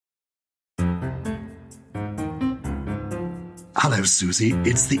Hello, Susie.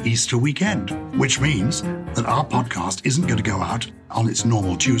 It's the Easter weekend, which means that our podcast isn't going to go out on its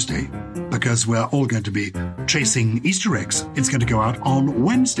normal Tuesday because we're all going to be chasing Easter eggs. It's going to go out on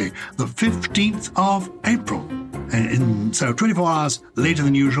Wednesday, the 15th of April. So 24 hours later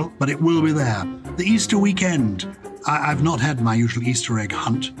than usual, but it will be there. The Easter weekend. I've not had my usual Easter egg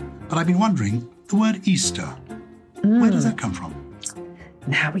hunt, but I've been wondering, the word Easter, where does that come from?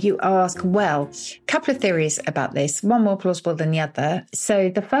 Now you ask, well, a couple of theories about this, one more plausible than the other. So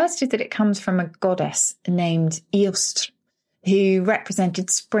the first is that it comes from a goddess named Eostre, who represented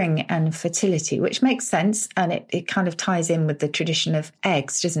spring and fertility, which makes sense. And it kind of ties in with the tradition of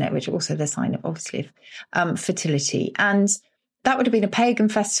eggs, doesn't it? Which are also the sign of, obviously, of fertility. And that would have been a pagan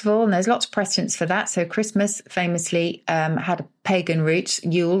festival, and there's lots of precedents for that. So Christmas famously had a pagan root,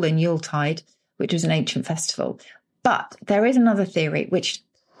 Yule and Yuletide, which was an ancient festival. But there is another theory, which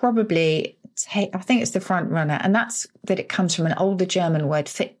probably, I think it's the front runner, and that's that it comes from an older German word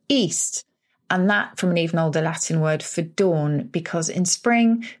for east, and that from an even older Latin word for dawn, because in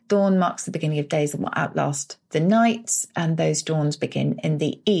spring, dawn marks the beginning of days that will outlast the nights, and those dawns begin in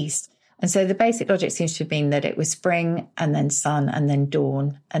the east. And so the basic logic seems to have been that it was spring and then sun and then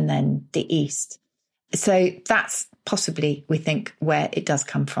dawn and then the east. So that's possibly, we think, where it does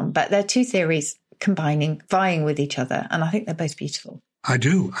come from. But there are two theories combining, vying with each other, and I think they're both beautiful. I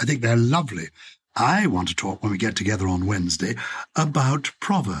do. I think they're lovely. I want to talk when we get together on Wednesday about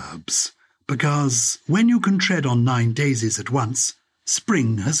proverbs, because when you can tread on 9 daisies at once,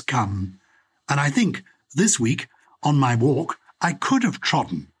 spring has come. And I think this week, on my walk, I could have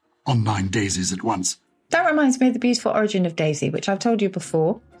trodden on 9 daisies at once. That reminds me of the beautiful origin of daisy, which I've told you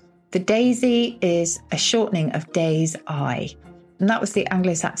before. The daisy is a shortening of day's eye. And that was the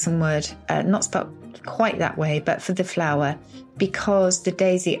Anglo-Saxon word, not spelled quite that way, but for the flower, because the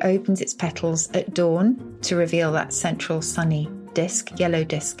daisy opens its petals at dawn to reveal that central sunny disc, yellow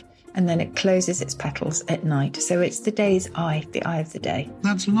disc, and then it closes its petals at night. So it's the day's eye, the eye of the day.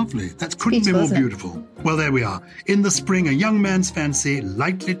 That's lovely. That couldn't be more beautiful. Well, there we are. In the spring, a young man's fancy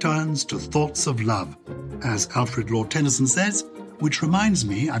lightly turns to thoughts of love, as Alfred Lord Tennyson says, which reminds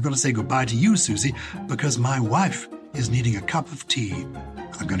me, I've got to say goodbye to you, Susie, because my wife is needing a cup of tea.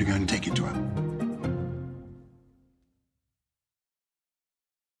 I'm going to go and take it to her.